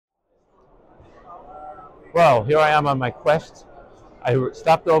Well, here I am on my quest. I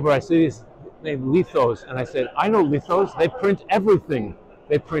stopped over, I see this named Lithoz, and I said, I know Lithoz, they print everything.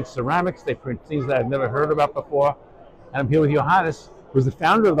 They print ceramics, they print things that I've never heard about before. And I'm here with Johannes, who's the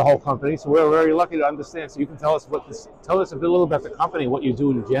founder of the whole company, so we're very lucky to understand. So you can tell us tell us a little about the company, what you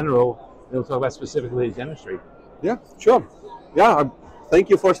do in general, and we'll talk about specifically dentistry. Yeah, sure. Yeah, thank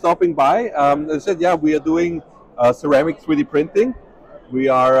you for stopping by. As I said, yeah, we are doing ceramic 3D printing. We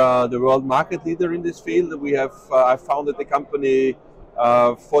are the world market leader in this field. We have I founded the company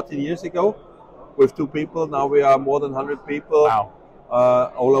 14 years ago with 2 people. Now we are more than 100 people. Wow.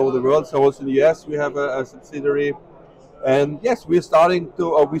 All over the world. So also in the US we have a subsidiary. And yes, we started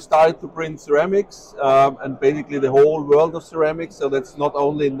to print ceramics and basically the whole world of ceramics. So that's not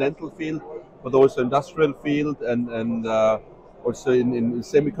only in dental field, but also industrial field and also in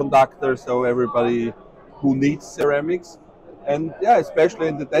semiconductors. So everybody who needs ceramics. And yeah, especially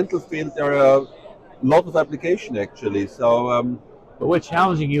in the dental field, there are a lot of application actually. So, but we're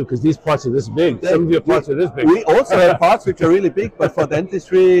challenging you because these parts are this big. Some of your parts are this big. We also have parts which are really big, but for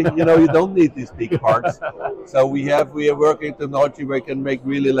dentistry, you know, you don't need these big parts. So we are working technology where you can make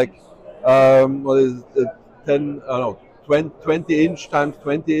really like what is it, 20 inch times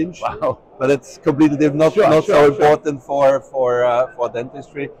 20 inch. Wow. But it's completely different. Not so important for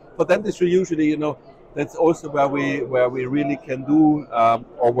dentistry. For dentistry, usually, you know, that's also where we really can do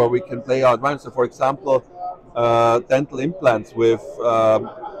or where we can play our advantage. So, for example, dental implants with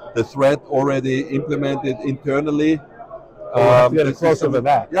the thread already implemented internally. Get a close up of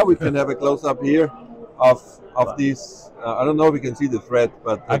that. Yeah, we can have a close up here of these. I don't know if we can see the thread,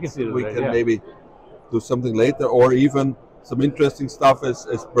 but I can see the we thread, can yeah. maybe do something later, or even some interesting stuff as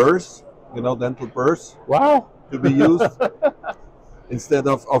burrs, you know, dental burrs. Wow. To be used instead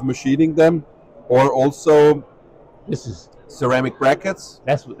of machining them, or also this is ceramic brackets.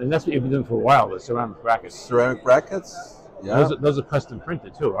 That's what you've been doing for a while, the ceramic brackets. Ceramic brackets. Yeah. Those are custom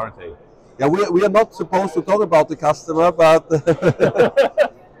printed too, aren't they? Yeah, we are not supposed to talk about the customer, but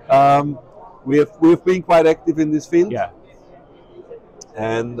we've been quite active in this field. Yeah.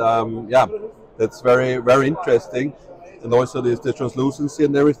 And yeah, that's very interesting. And also there's the translucency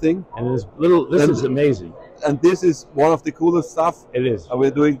and everything. And this is amazing. And this is one of the coolest stuff. It is. We're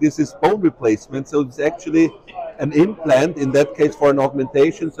doing this is bone replacement, so it's actually an implant in that case for an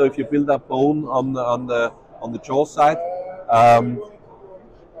augmentation. So if you build up bone on the jaw side,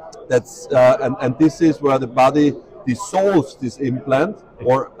 that's and this is where the body dissolves this implant,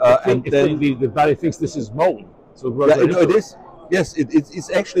 or and then the body thinks this is bone. So yeah, it is. Yes, it's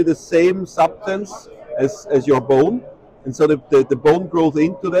actually the same substance as your bone, and so the bone grows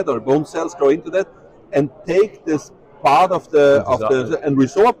into that, or the bone cells grow into that, and take this part of the and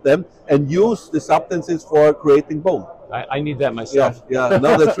resorb them and use the substances for creating bone. I need that myself. Yeah,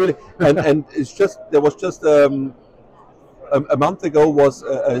 no, that's really and it's just there was just a month ago was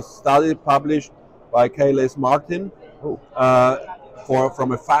a study published by KLS Martin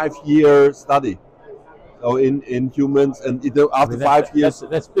from a 5-year study. So in humans, and after 5 years,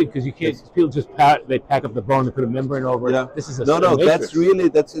 that's big because you can't. People just pack up the bone and put a membrane over it. Yeah. This is a no. matrix. That's really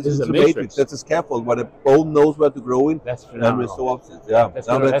this is a matrix. That's a scaffold where the bone knows where to grow in. That's phenomenal. And resorts it. Yeah,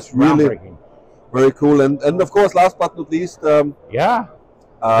 that's really very cool. And of course, last but not least,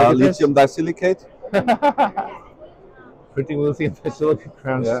 lithium disilicate. Printing lithium disilicate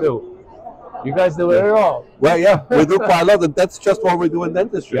crowns too. You guys do it all. Well, yeah, we do quite a lot, and that's just what we do in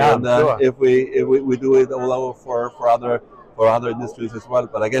dentistry. Yeah, and sure. if we do it all over for other industries as well.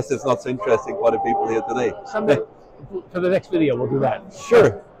 But I guess it's not so interesting for the people here today. Someday, for the next video, we'll do that.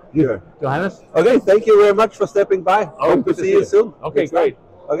 Sure. Johannes? Okay, thank you very much for stepping by. Hope to see you soon. Okay, great.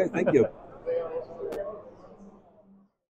 Okay, thank you.